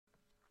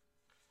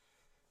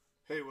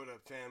Hey, what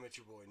up, fam? It's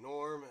your boy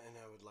Norm, and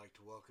I would like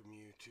to welcome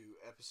you to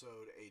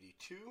episode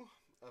 82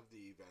 of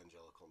the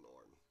Evangelical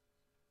Norm.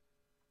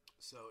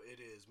 So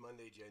it is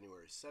Monday,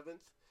 January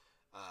 7th,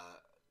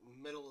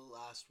 middle of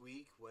last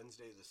week,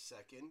 Wednesday the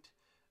 2nd.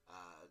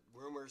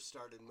 Rumors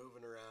started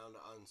moving around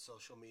on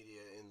social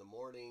media in the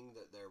morning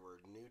that there were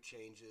new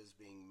changes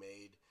being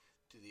made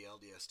to the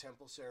LDS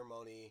temple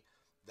ceremony.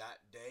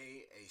 That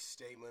day, a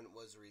statement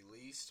was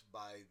released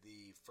by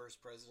the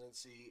First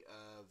Presidency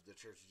of the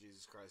Church of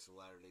Jesus Christ of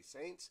Latter-day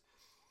Saints,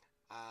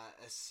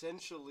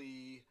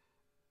 essentially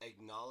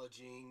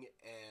acknowledging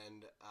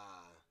and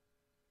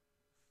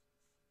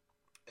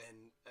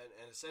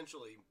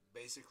essentially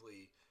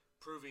basically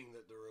proving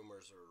that the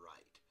rumors are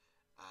right.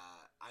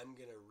 I'm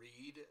going to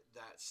read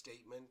that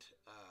statement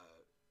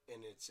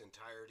in its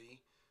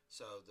entirety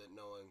so that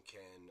no one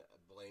can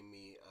blame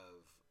me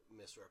of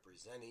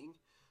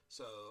misrepresenting.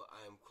 So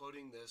I am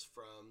quoting this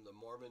from the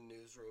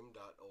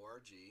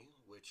MormonNewsroom.org,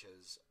 which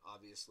has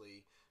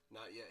obviously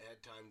not yet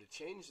had time to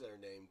change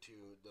their name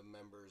to the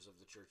Members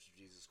of the Church of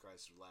Jesus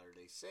Christ of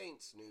Latter-day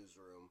Saints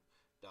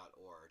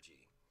Newsroom.org.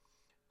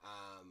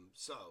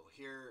 So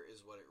here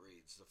is what it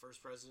reads. The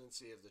First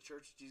Presidency of the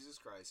Church of Jesus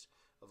Christ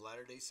of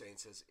Latter-day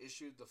Saints has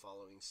issued the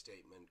following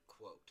statement,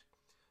 quote,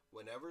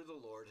 "Whenever the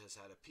Lord has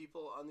had a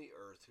people on the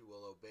earth who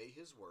will obey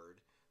his word,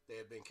 they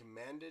have been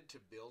commanded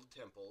to build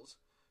temples.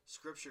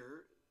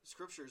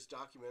 Scriptures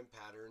document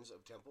patterns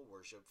of temple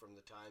worship from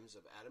the times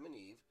of Adam and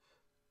Eve,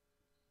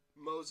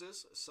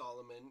 Moses,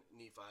 Solomon,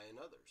 Nephi, and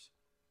others.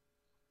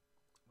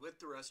 With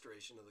the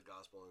restoration of the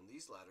gospel in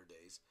these latter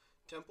days,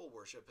 temple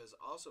worship has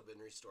also been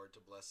restored to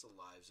bless the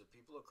lives of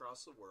people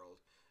across the world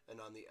and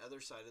on the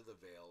other side of the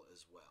veil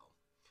as well.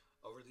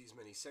 Over these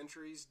many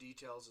centuries,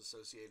 details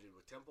associated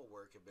with temple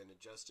work have been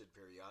adjusted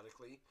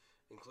periodically,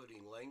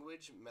 including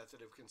language,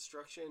 method of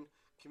construction,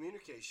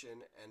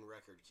 communication, and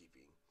record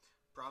keeping.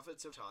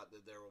 Prophets have taught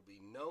that there will be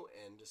no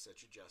end to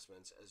such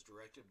adjustments as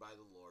directed by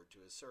the Lord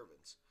to his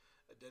servants.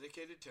 A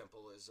dedicated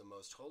temple is the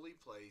most holy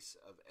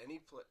of any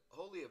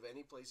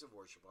place of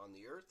worship on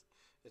the earth.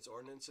 Its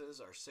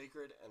ordinances are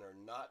sacred and are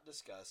not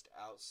discussed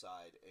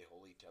outside a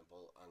holy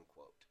temple,"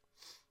 unquote.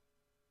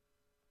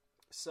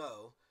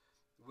 So,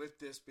 with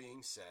this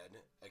being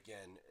said,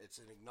 again, it's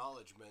an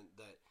acknowledgement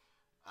that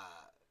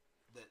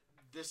that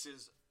this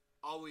is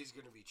always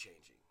going to be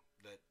changing.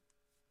 That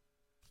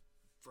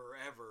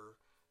forever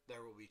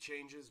there will be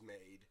changes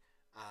made,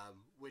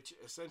 which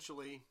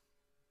essentially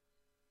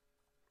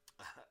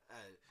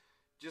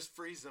just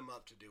frees them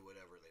up to do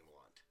whatever they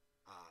want.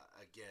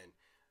 Again,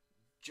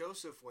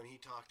 Joseph, when he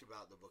talked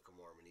about the Book of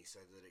Mormon, he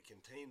said that it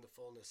contained the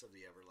fullness of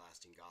the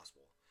everlasting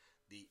gospel.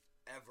 The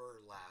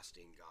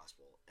everlasting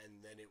gospel.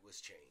 And then it was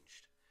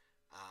changed.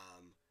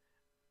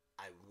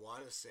 I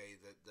want to say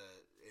that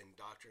in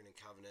Doctrine and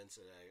Covenants,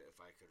 and if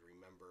I could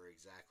remember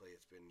exactly,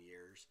 it's been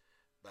years,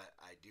 but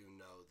I do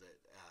know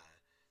that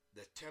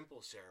the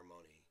temple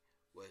ceremony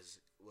was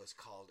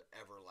called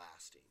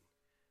everlasting,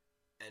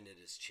 and it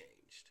has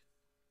changed.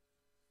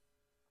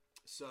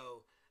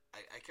 So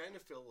I kind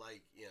of feel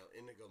like,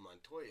 Inigo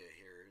Montoya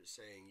here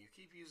saying, you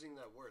keep using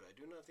that word. I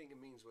do not think it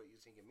means what you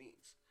think it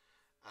means.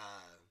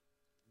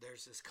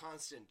 There's this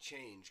constant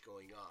change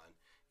going on,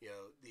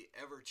 the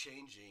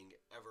ever-changing,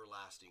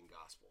 everlasting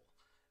gospel.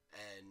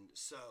 And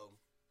so,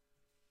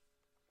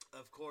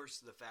 of course,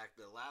 the fact,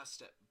 the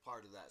last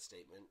part of that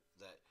statement,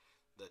 that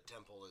the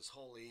temple is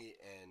holy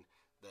and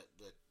that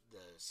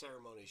the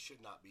ceremony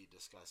should not be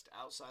discussed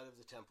outside of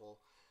the temple,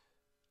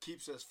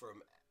 keeps us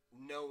from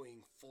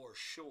knowing for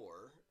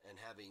sure and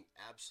having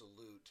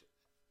absolute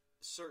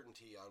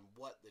certainty on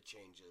what the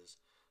changes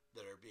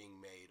that are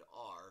being made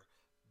are.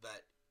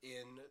 But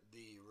in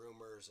the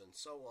rumors and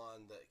so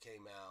on that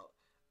came out,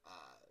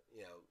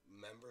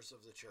 members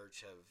of the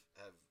church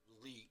have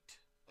leaked,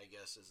 I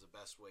guess is the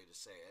best way to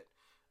say it,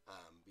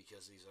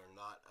 because these are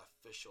not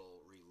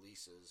official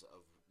releases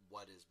of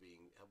what is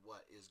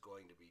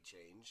going to be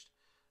changed,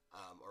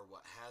 or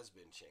what has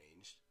been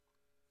changed.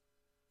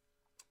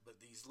 But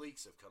these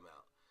leaks have come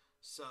out.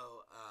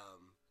 So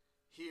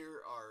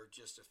here are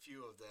just a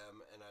few of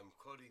them, and I'm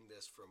quoting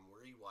this from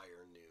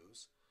Rewire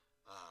News,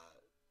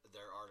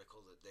 their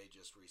article that they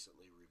just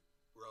recently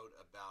wrote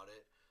about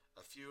it.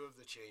 A few of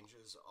the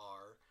changes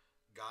are: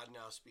 God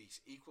now speaks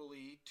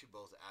equally to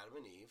both Adam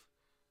and Eve.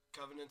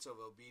 Covenants of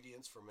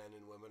obedience for men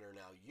and women are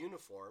now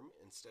uniform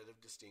instead of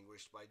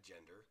distinguished by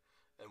gender,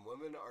 and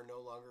women are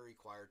no longer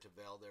required to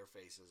veil their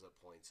faces at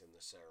points in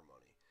the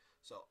ceremony.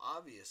 So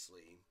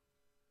obviously,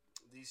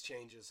 these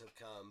changes have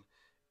come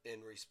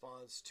in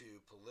response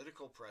to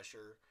political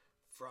pressure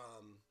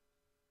from,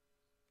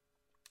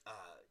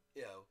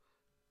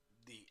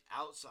 the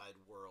outside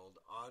world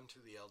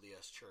onto the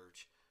LDS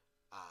Church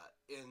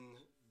in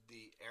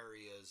the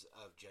areas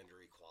of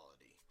gender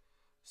equality.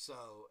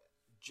 So,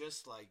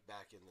 just like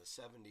back in the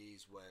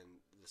 70s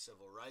when the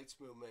civil rights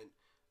movement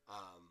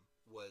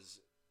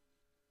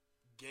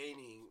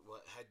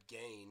had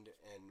gained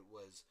and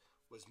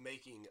was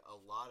making a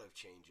lot of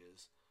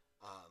changes,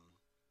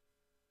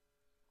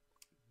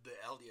 the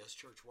LDS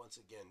Church once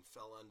again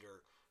fell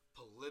under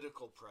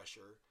political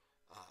pressure.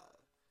 Uh,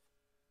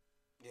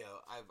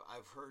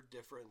 I've heard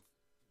different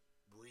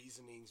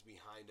reasonings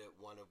behind it.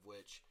 One of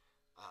which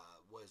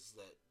was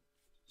that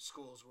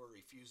schools were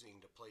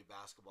refusing to play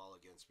basketball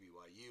against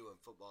BYU and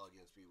football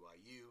against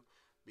BYU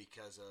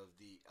because of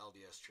the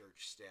LDS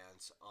Church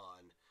stance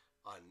on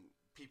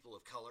people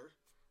of color,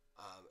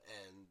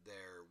 and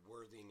their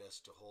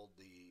worthiness to hold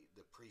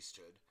the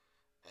priesthood.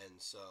 And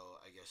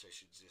so I guess I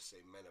should just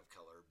say men of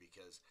color,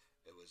 because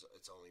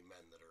it's only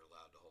men that are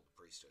allowed to hold the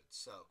priesthood.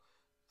 So,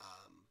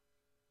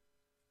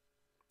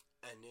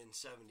 and in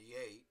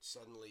 '78,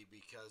 suddenly,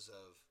 because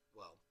of,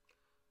 well,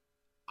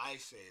 I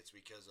say it's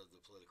because of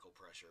the political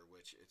pressure,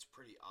 which it's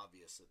pretty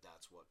obvious that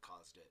that's what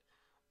caused it.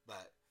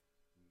 But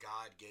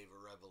God gave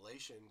a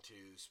revelation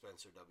to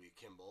Spencer W.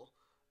 Kimball,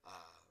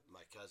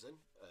 my cousin,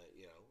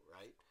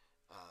 right?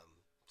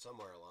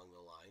 Somewhere along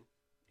the line,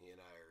 he and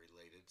I are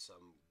related,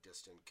 some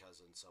distant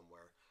cousin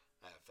somewhere.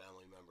 I have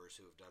family members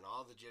who have done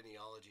all the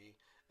genealogy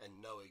and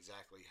know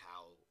exactly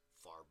how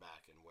far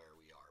back and where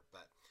we are.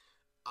 But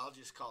I'll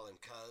just call him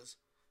Cuz.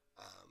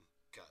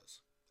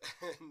 Cuz.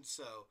 And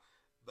so,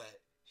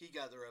 but he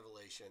got the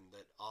revelation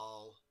that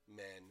all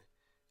men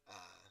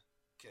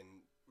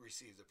can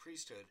receive the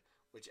priesthood,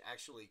 which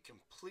actually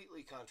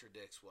completely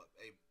contradicts what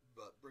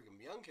Brigham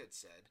Young had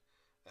said.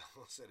 I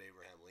almost said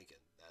Abraham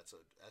Lincoln. That's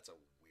a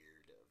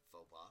weird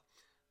faux pas,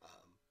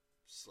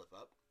 slip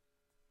up.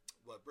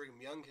 What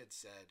Brigham Young had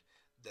said,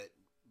 that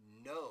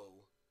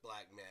no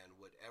black man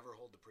would ever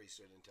hold the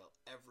priesthood until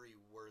every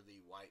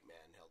worthy white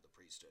man held the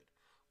priesthood.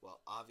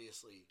 Well,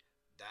 obviously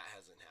that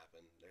hasn't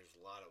happened. There's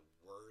a lot of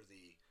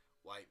worthy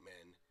white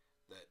men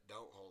that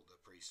don't hold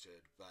the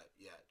priesthood, but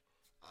yet,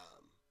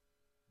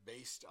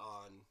 based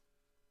on,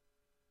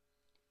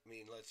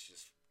 let's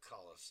just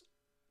call us,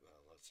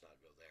 well, let's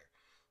not go there.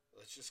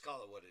 Let's just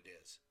call it what it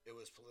is. It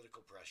was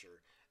political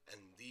pressure,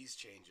 and these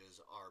changes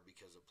are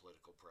because of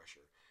political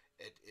pressure.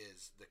 It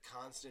is the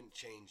constant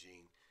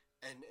changing,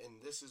 and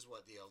this is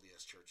what the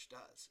LDS Church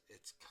does.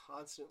 It's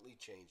constantly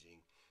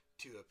changing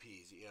to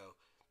appease.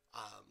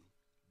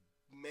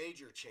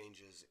 Major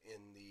changes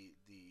in the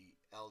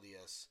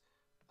LDS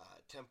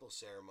temple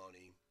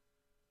ceremony,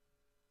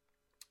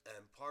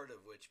 and part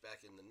of which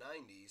back in the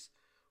 90s,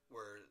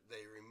 where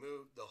they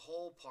removed the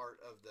whole part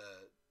of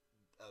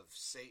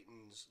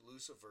Satan's,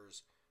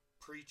 Lucifer's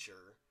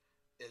preacher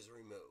is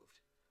removed.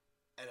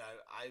 And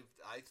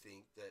I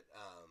think that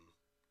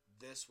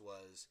this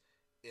was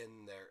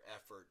in their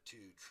effort to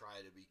try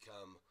to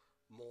become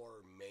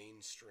more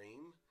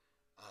mainstream,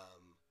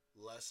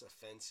 less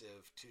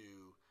offensive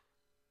to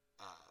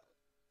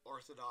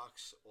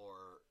Orthodox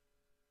or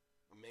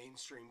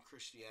mainstream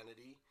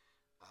Christianity,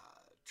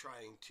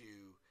 trying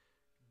to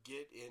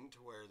get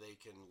into where they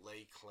can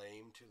lay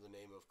claim to the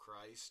name of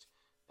Christ.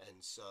 And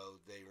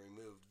so they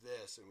removed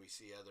this, and we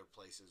see other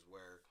places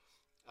where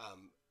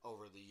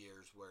over the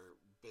years where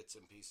bits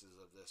and pieces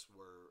of this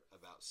were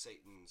about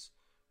Satan's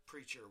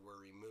preacher were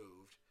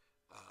removed.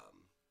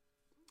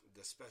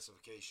 The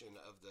specification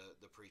of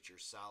the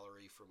preacher's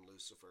salary from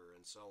Lucifer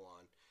and so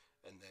on,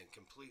 and then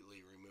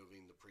completely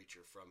removing the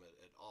preacher from it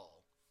at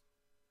all,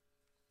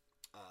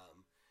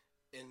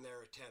 in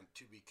their attempt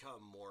to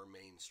become more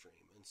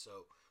mainstream. And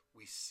so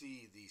we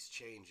see these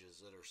changes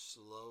that are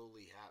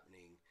slowly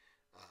happening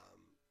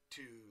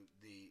to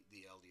the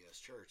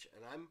LDS Church,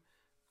 and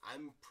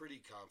I'm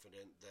pretty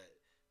confident that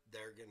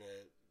they're going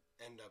to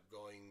end up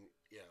going,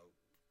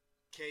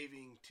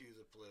 caving to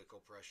the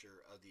political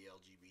pressure of the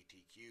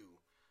LGBTQ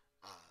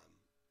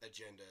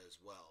agenda as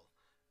well,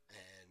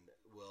 and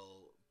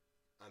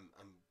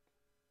I'm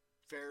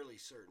fairly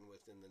certain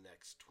within the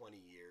next 20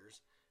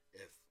 years,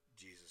 if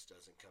Jesus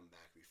doesn't come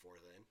back before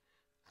then,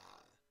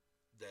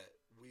 that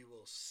we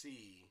will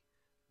see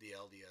the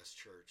LDS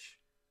Church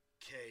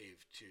cave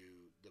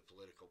to the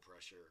political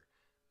pressure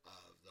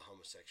of the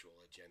homosexual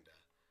agenda.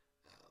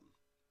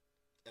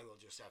 And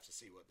we'll just have to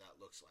see what that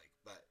looks like.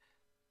 But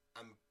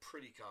I'm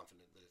pretty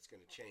confident that it's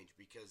going to change,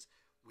 because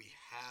we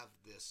have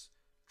this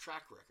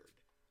track record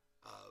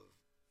of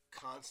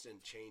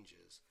constant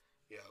changes.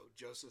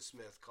 Joseph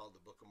Smith called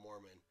the Book of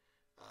Mormon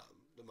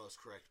the most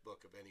correct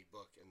book of any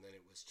book, and then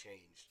it was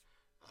changed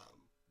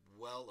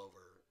well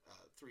over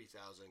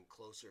 3,000,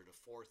 closer to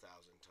 4,000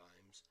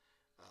 times.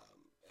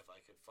 If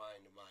I could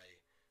find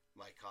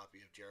my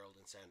copy of Gerald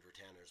and Sandra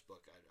Tanner's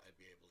book,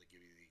 I'd be able to give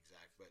you the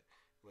exact, but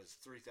it was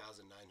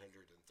 3,913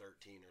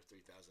 or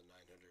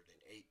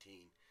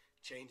 3,918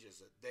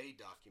 changes that they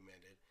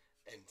documented.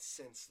 And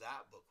since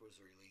that book was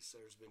released,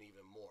 there's been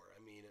even more.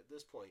 At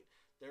this point,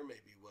 there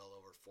may be well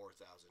over 4,000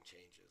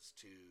 changes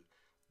to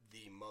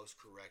the most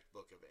correct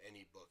book of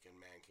any book, and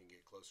man can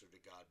get closer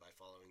to God by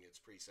following its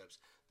precepts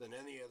than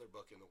any other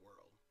book in the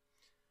world.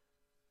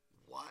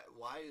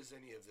 Why is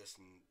any of this?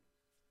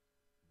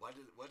 What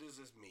does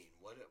this mean?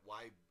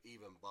 Why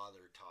even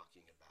bother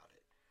talking about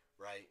it?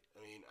 Right?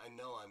 I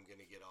know I'm going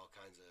to get all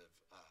kinds of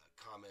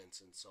comments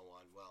and so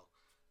on. Well,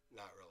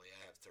 not really.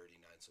 I have 39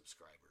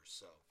 subscribers,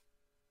 so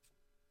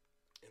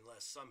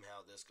unless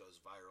somehow this goes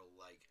viral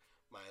like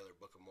my other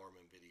Book of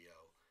Mormon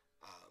video,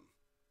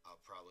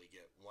 I'll probably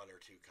get one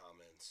or two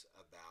comments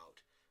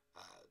about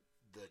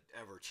the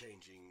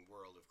ever-changing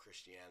world of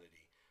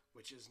Christianity,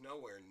 which is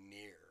nowhere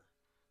near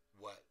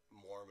what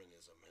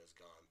Mormonism has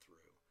gone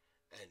through.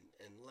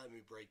 And let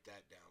me break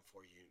that down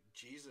for you.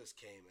 Jesus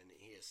came and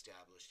he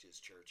established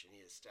his church and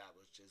he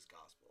established his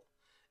gospel.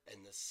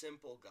 And the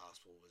simple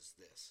gospel was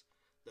this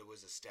that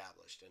was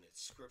established, and it's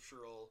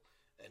scriptural,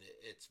 and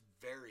it's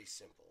very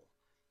simple.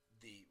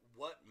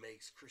 What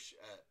makes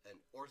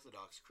an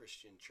Orthodox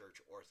Christian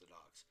church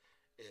Orthodox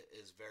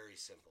is very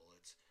simple.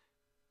 It's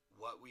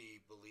what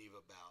we believe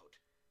about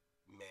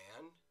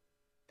man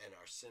and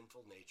our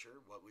sinful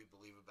nature, what we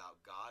believe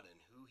about God and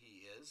who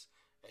he is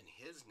and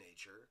his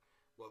nature,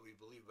 what we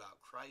believe about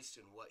Christ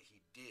and what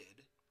he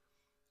did,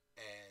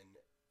 and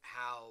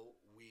how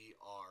we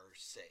are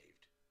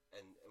saved,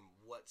 and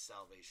what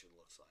salvation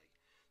looks like.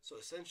 So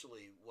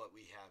essentially what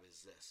we have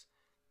is this,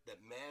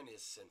 that man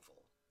is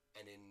sinful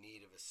and in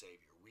need of a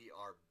savior. We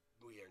are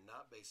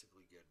not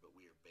basically good, but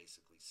we are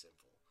basically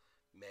sinful.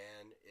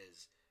 Man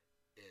is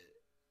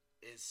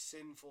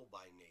sinful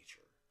by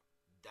nature.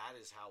 That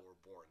is how we're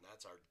born.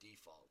 That's our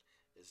default,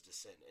 is to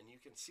sin. And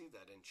you can see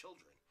that in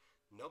children.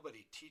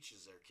 Nobody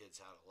teaches their kids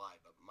how to lie,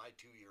 but my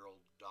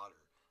 2-year-old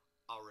daughter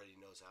already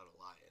knows how to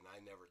lie, and I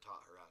never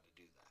taught her how to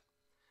do that.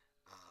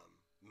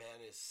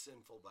 Man is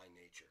sinful by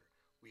nature.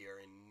 We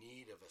are in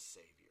need of a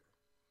Savior.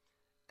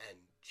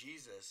 And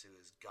Jesus, who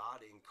is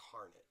God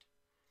incarnate,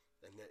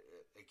 and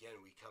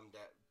again, we come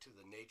to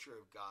the nature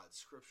of God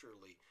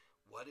scripturally.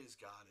 What is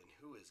God and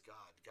who is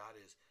God? God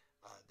is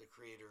the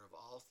creator of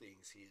all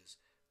things. He is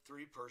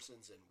 3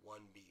 persons in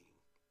one being.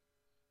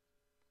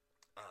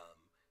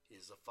 He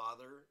is the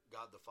Father,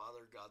 God the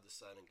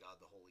Son, and God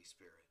the Holy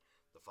Spirit.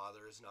 The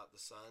Father is not the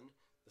Son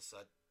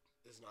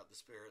is not the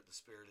Spirit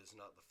is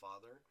not the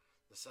Father,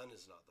 the Son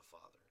is not the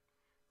Father.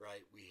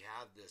 Right? We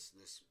have this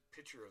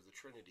picture of the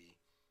Trinity,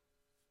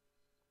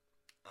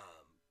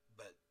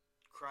 but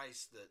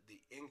Christ,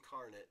 the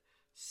incarnate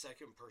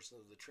second person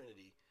of the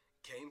Trinity,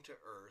 came to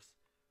earth,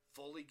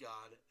 fully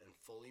God and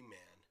fully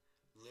man,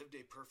 lived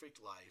a perfect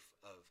life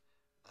of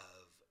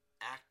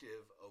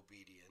active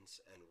obedience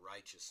and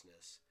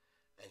righteousness,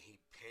 and he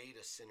paid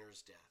a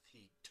sinner's death.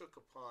 He took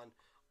upon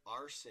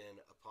our sin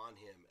upon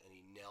him, and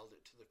he nailed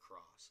it to the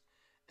cross.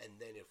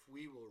 And then if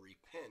we will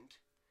repent,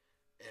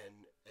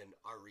 and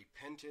our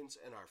repentance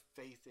and our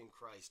faith in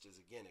Christ is,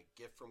 again, a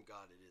gift from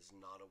God. It is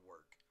not a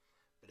work.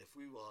 But if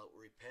we will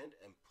repent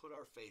and put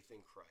our faith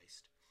in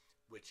Christ,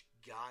 which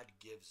God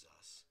gives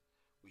us,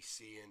 we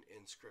see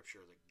in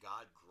Scripture that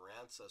God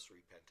grants us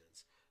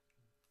repentance.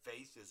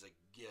 Faith is a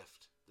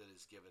gift that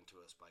is given to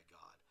us by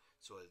God.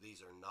 So these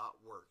are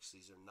not works.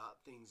 These are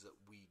not things that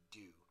we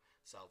do.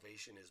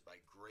 Salvation is by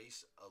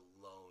grace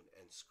alone,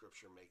 and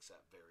Scripture makes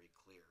that very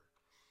clear.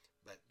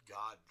 But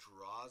God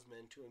draws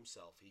men to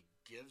himself. He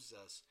gives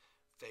us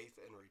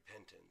faith and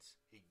repentance.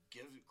 He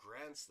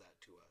grants that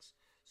to us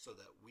so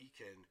that we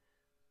can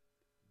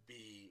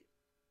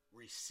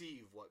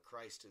receive what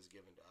Christ has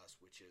given to us,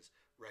 which is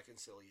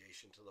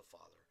reconciliation to the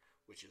Father,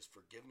 which is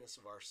forgiveness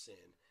of our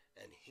sin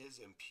and his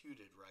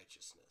imputed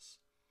righteousness.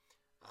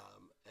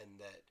 And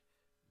that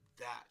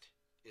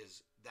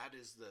is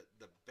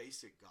the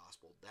basic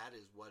gospel. That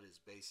is what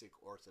is basic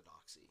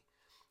orthodoxy.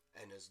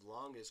 And as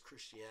long as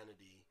Christian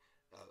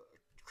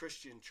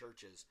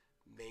churches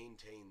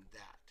maintain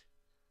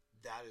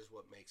that is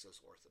what makes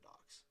us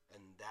Orthodox,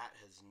 and that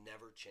has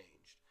never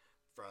changed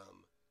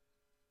from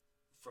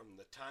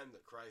the time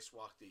that Christ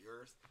walked the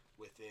earth.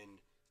 Within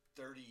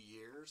 30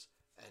 years,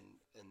 and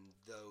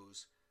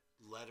those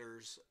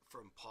letters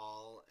from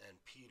Paul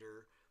and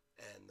Peter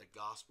and the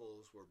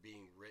Gospels were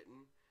being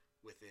written,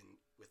 within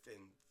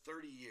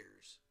 30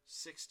 years,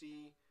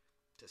 60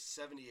 to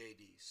 70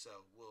 AD, so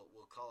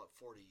we'll call it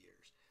 40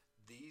 years,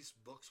 these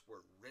books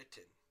were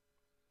written.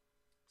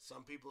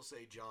 Some people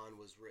say John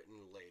was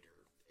written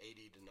later,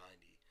 80 to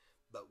 90.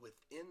 But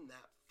within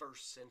that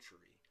first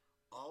century,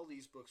 all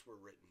these books were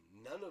written.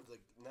 None of the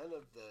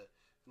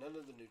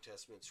New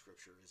Testament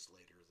scripture is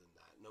later than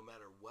that. No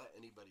matter what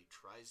anybody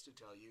tries to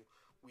tell you,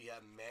 we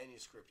have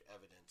manuscript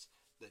evidence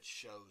that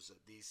shows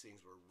that these things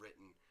were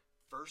written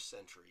first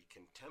century,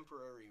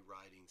 contemporary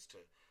writings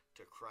to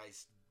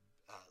Christ's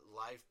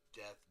life,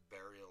 death,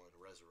 burial, and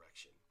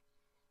resurrection.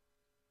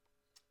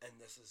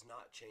 And this has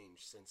not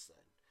changed since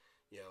then.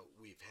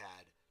 We've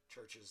had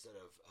churches that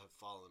have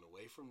fallen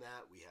away from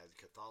that. We had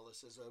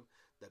Catholicism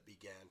that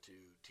began to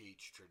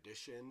teach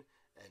tradition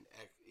and,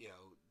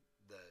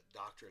 the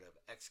doctrine of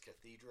ex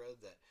cathedra,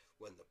 that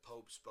when the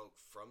Pope spoke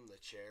from the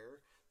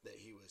chair, that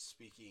he was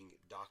speaking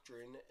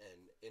doctrine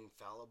and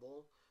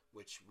infallible,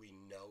 which we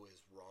know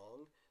is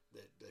wrong.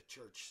 The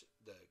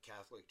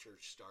Catholic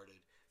Church started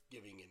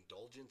giving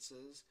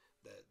indulgences.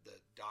 The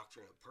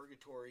doctrine of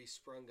purgatory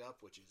sprung up,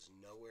 which is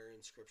nowhere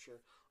in Scripture.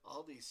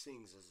 All these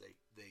things, as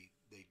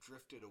they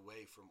drifted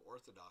away from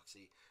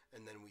orthodoxy,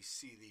 and then we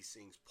see these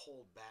things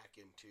pulled back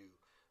into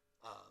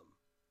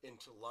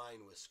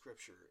line with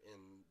Scripture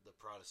in the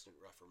Protestant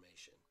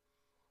Reformation.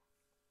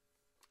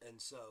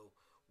 And so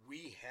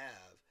we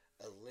have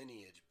a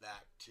lineage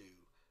back to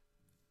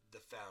the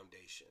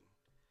foundation.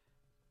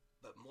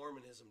 But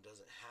Mormonism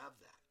doesn't have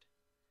that.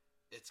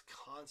 It's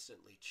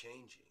constantly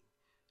changing.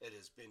 It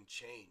has been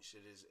changed.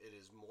 It is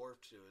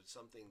morphed to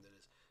something that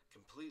is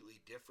completely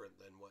different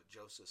than what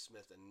Joseph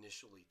Smith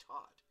initially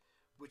taught,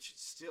 which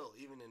still,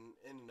 even in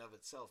and of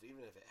itself,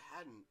 even if it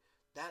hadn't,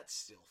 that's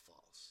still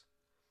false.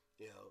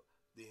 You know,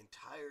 the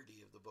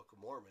entirety of the Book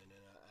of Mormon,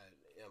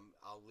 and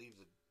I'll leave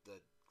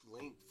the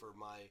link for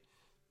my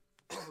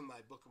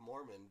my Book of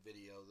Mormon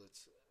video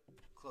that's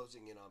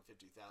closing in on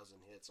 50,000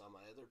 hits on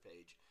my other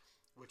page,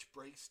 which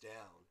breaks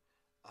down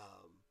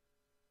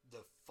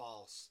the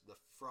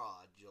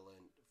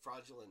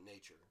fraudulent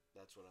nature,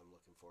 that's what I'm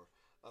looking for,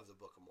 of the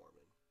Book of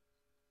Mormon.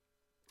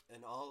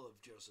 And all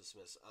of Joseph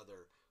Smith's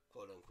other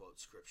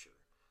quote-unquote scripture.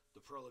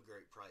 The Pearl of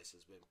Great Price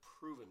has been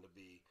proven to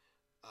be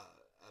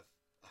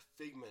a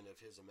figment of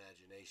his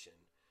imagination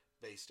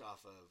based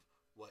off of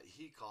what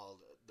he called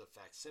the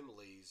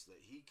facsimiles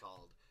that he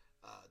called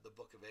the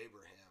Book of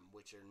Abraham,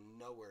 which are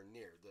nowhere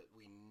near, that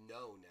we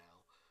know now,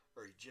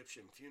 are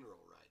Egyptian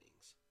funeral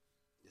writings.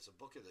 It's a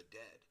book of the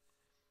dead.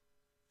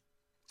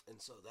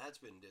 And so that's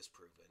been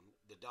disproven.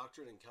 The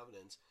Doctrine and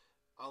Covenants,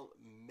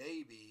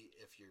 maybe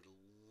if you're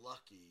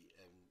lucky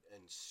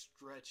and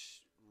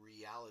stretch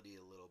reality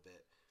a little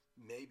bit,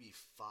 maybe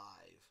 5,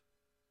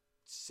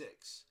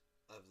 6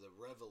 of the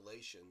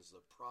revelations,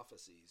 the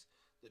prophecies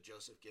that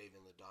Joseph gave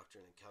in the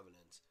Doctrine and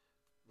Covenants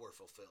were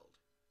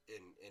fulfilled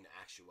in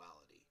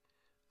actuality.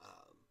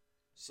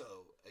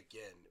 So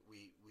again,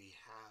 we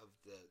have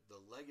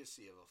the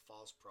legacy of a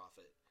false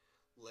prophet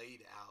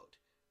laid out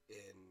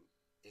in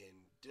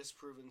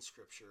disproven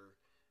scripture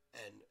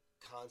and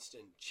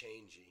constant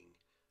changing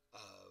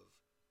of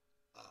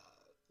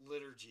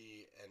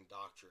liturgy and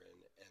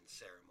doctrine and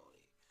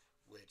ceremony,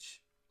 which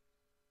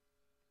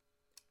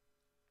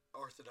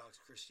Orthodox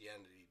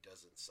Christianity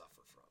doesn't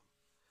suffer from.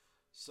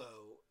 So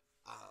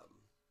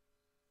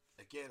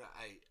again,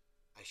 I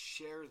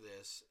share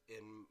this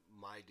in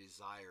my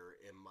desire,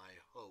 in my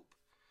hope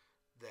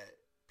that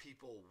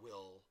people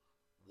will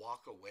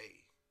walk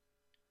away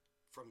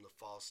from the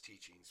false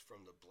teachings,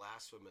 from the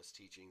blasphemous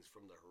teachings,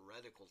 from the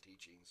heretical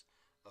teachings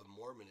of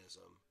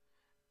Mormonism,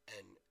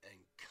 and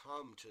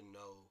come to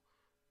know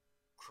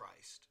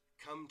Christ,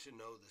 come to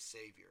know the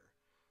Savior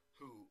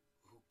who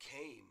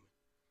came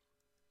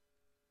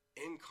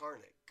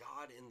incarnate,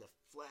 God in the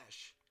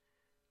flesh,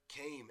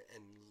 came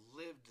and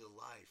lived the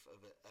life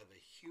of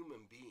a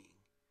human being,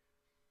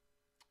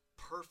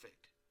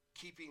 perfect,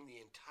 keeping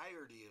the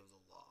entirety of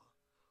the law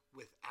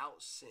without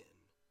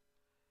sin,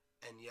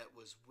 and yet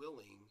was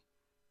willing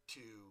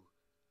to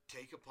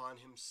take upon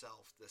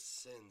himself the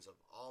sins of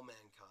all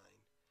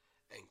mankind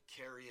and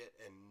carry it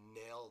and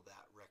nail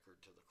that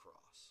record to the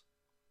cross.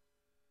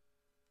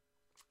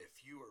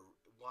 If you are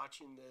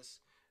watching this,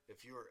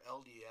 if you are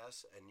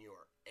LDS and you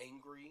are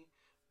angry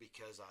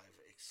because I've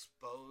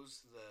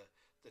exposed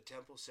the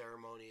temple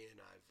ceremony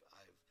and I've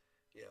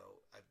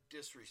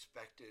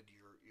disrespected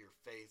your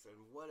faith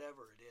and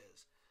whatever it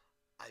is,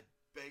 I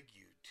beg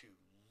you to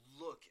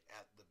look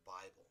at the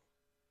Bible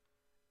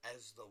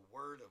as the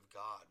Word of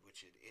God,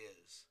 which it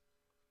is,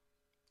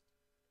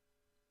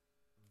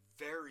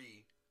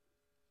 very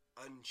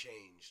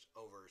unchanged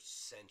over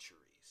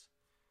centuries.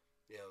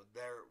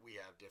 There we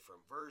have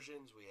different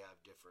versions, we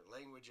have different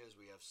languages,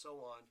 we have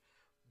so on,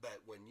 but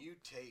when you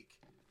take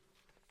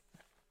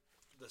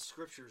the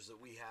scriptures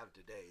that we have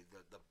today,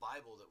 the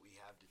Bible that we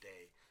have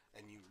today,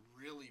 and you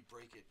really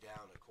break it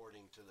down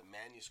according to the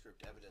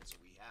manuscript evidence that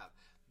we have,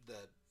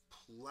 the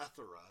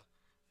plethora,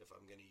 if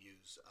I'm going to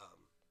use,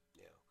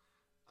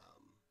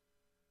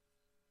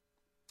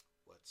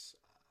 what's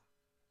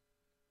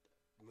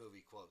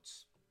movie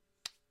quotes,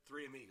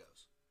 Three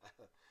Amigos,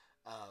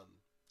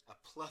 a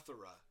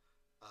plethora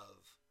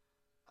of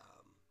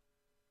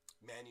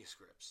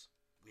manuscripts.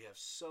 We have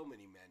so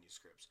many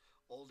manuscripts,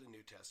 Old and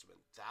New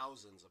Testament,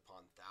 thousands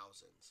upon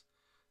thousands,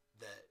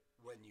 that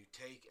when you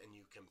take and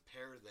you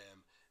compare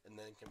them and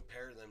then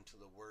compare them to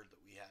the word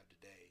that we have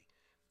today,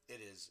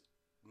 it is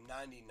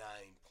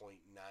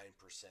 99.9%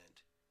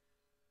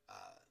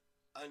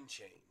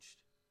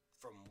 unchanged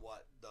from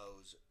what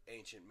those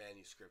ancient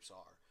manuscripts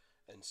are.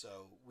 And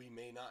so we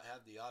may not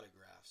have the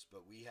autographs,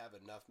 but we have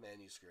enough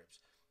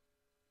manuscripts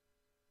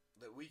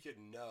that we could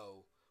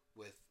know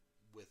with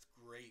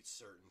great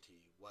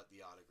certainty what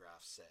the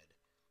autograph said.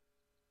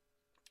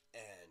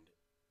 And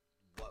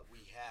what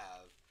we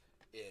have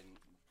in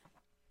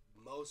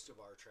most of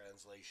our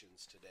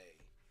translations today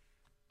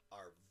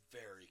are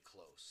very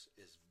close.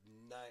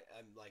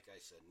 Like I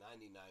said,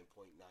 99.9%.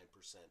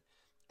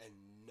 And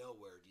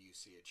nowhere do you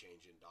see a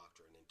change in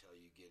doctrine until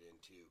you get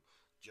into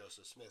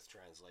Joseph Smith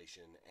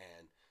translation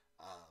and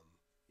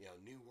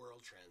New World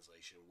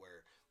Translation,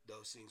 where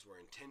those things were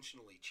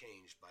intentionally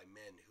changed by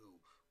men who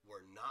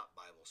were not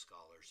Bible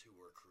scholars, who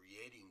were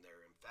creating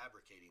and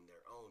fabricating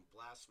their own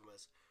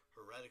blasphemous,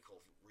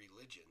 heretical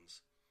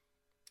religions.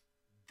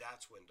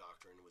 That's when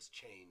doctrine was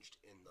changed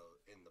in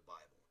the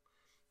Bible.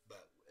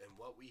 And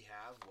what we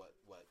have,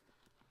 what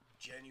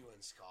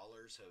genuine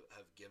scholars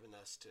have given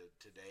us to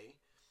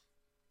today,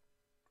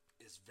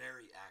 is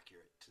very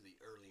accurate to the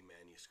early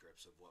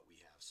manuscripts of what we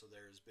have. So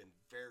there has been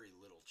very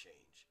little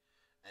change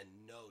and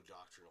no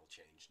doctrinal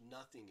change.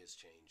 Nothing has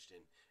changed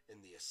in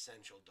the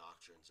essential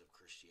doctrines of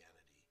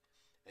Christianity.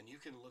 And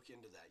you can look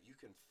into that. You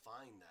can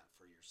find that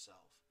for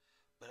yourself.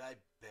 But I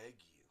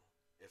beg you,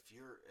 if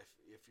you're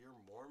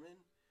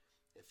Mormon,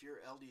 if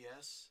you're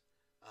LDS,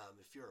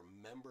 if you're a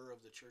member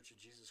of the Church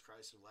of Jesus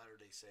Christ of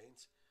Latter-day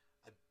Saints,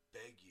 I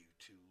beg you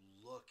to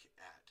look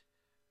at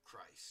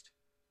Christ,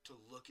 to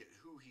look at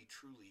who he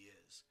truly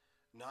is.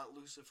 Not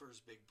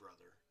Lucifer's big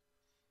brother,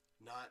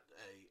 not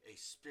a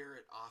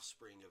spirit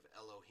offspring of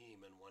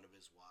Elohim and one of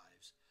his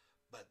wives,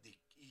 but the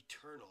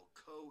eternal,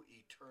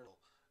 co-eternal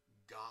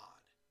God.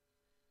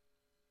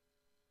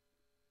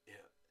 You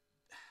know,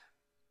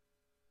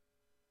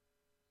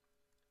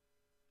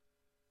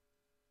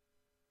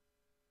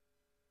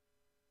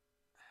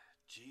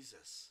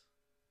 Jesus,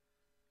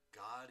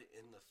 God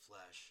in the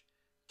flesh,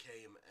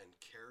 came and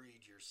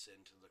carried your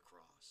sin to the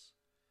cross.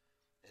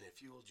 And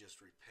if you will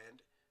just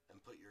repent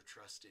and put your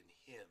trust in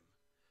him,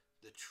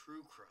 the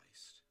true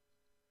Christ,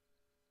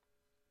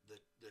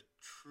 the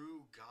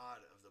true God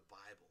of the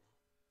Bible,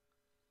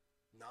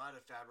 not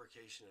a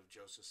fabrication of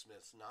Joseph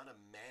Smith's, not a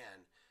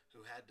man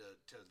who had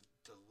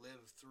to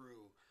live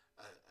through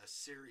a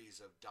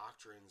series of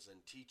doctrines and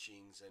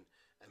teachings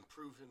and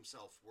prove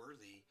himself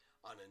worthy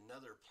on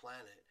another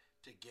planet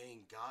to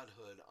gain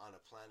godhood on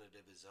a planet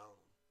of his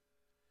own.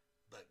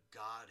 But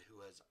God who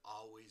has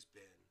always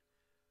been,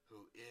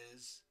 who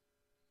is,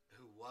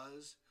 who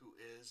was, who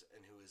is,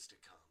 and who is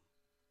to come,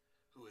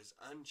 who is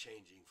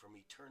unchanging from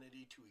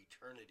eternity to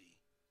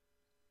eternity.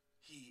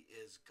 He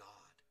is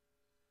God,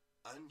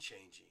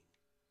 unchanging,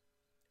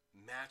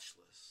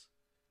 matchless,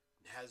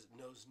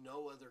 knows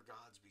no other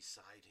gods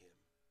beside him.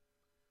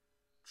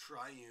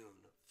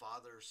 Triune,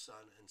 Father,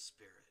 Son, and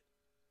Spirit.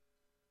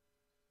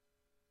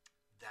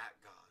 That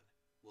God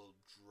will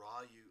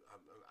draw you,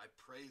 I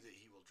pray that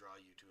he will draw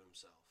you to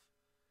himself,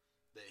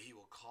 that he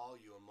will call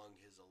you among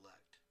his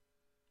elect,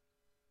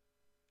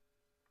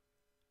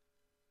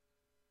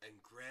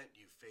 and grant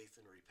you faith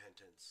and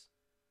repentance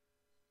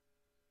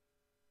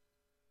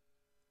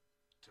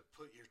to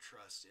put your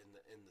trust in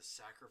the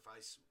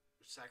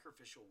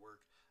sacrificial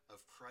work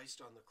of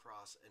Christ on the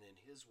cross and in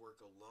his work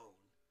alone,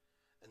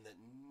 and that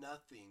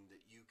nothing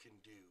that you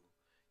can do,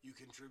 you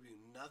contribute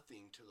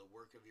nothing to the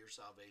work of your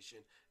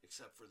salvation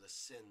except for the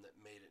sin that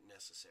made it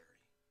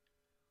necessary.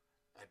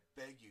 I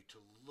beg you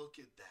to look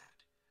at that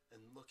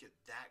and look at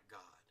that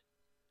God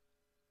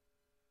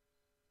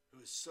who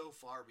is so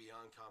far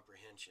beyond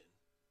comprehension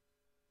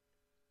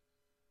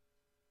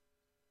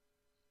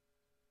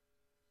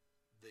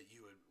that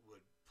you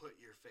would put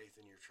your faith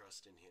and your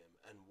trust in him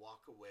and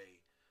walk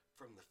away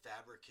from the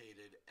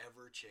fabricated,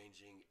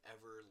 ever-changing,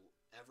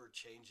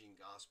 ever-changing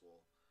gospel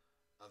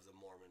of the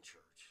Mormon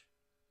Church.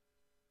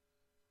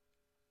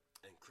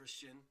 And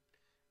Christian,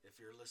 if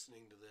you're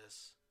listening to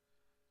this,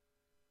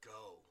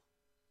 go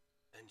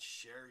and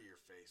share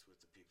your faith with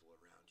the people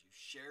around you.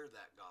 Share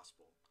that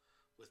gospel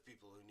with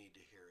people who need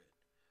to hear it.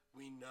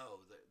 We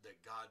know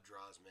that God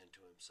draws men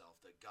to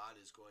himself, that God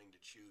is going to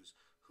choose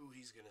who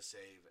he's going to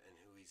save and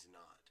who he's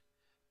not.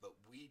 But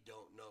we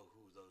don't know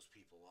who those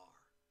people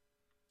are.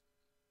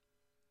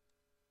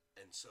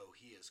 And so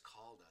he has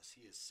called us.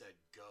 He has said,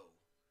 go.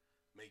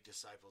 Make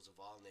disciples of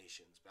all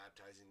nations,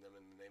 baptizing them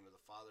in the name of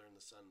the Father and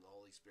the Son and the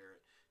Holy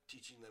Spirit,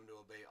 teaching them to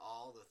obey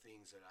all the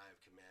things that I have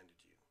commanded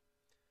you.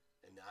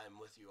 And I am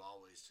with you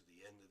always to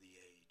the end of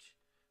the age.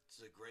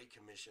 It's a great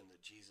commission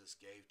that Jesus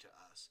gave to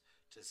us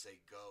to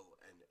say, go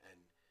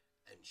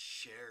and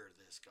share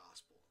this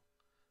gospel,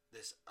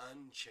 this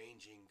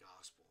unchanging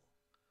gospel,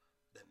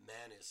 that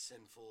man is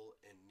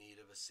sinful in need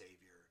of a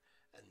Savior,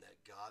 and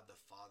that God the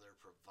Father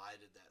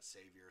provided that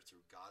Savior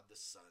through God the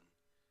Son,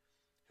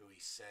 who he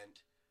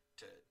sent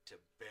to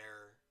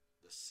bear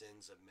the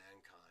sins of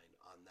mankind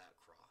on that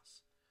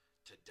cross,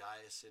 to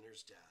die a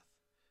sinner's death,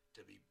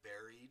 to be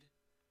buried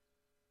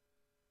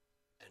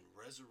and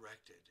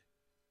resurrected,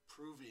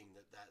 proving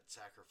that that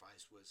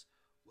sacrifice was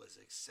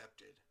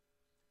accepted,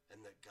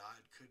 and that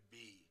God could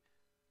be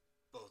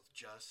both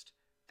just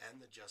and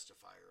the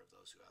justifier of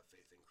those who have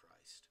faith in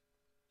Christ.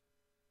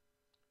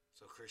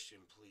 So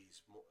Christian,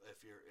 please,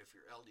 if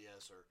you're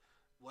LDS or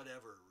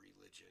whatever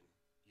religion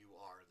you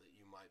are that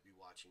you might be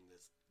watching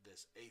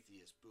this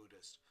atheist,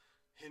 Buddhist,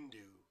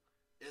 Hindu,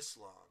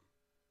 Islam,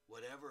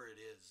 whatever it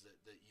is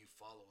that you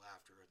follow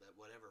after, that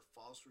whatever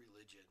false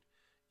religion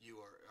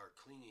you are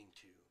clinging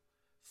to,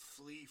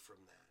 flee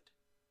from that.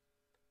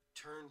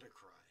 Turn to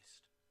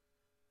Christ.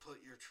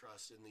 Put your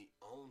trust in the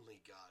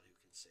only God who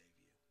can save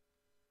you.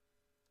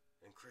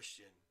 And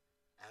Christian,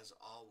 as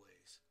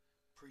always,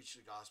 preach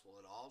the gospel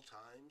at all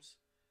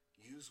times.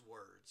 Use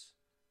words.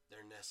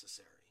 They're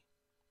necessary.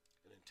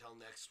 And until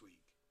next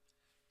week,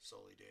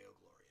 Soli Deo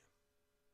Gloria.